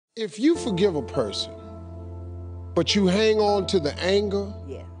If you forgive a person, but you hang on to the anger,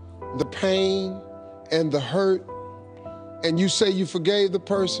 the pain, and the hurt, and you say you forgave the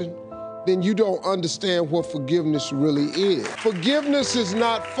person, then you don't understand what forgiveness really is. Forgiveness is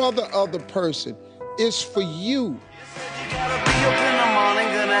not for the other person, it's for you. You gotta be up in the morning,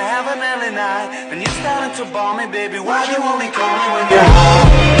 gonna have an early night. And you starting to bore me, baby. Why you only call me when you're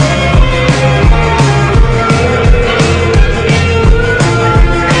high?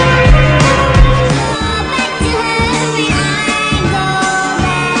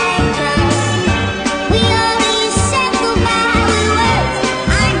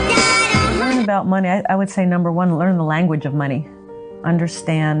 About money, I would say number one, learn the language of money.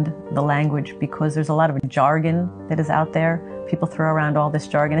 Understand the language, because there's a lot of jargon that is out there. People throw around all this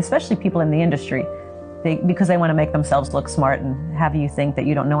jargon, especially people in the industry, because they want to make themselves look smart and have you think that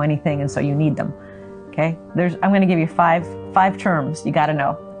you don't know anything and so you need them. Okay, I'm going to give you five terms you got to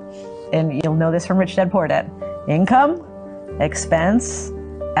know, and you'll know this from Rich Dad Poor Dad: income, expense,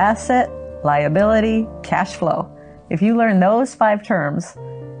 asset, liability, cash flow. If you learn those 5 terms,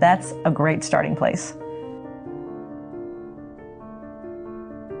 that's a great starting place.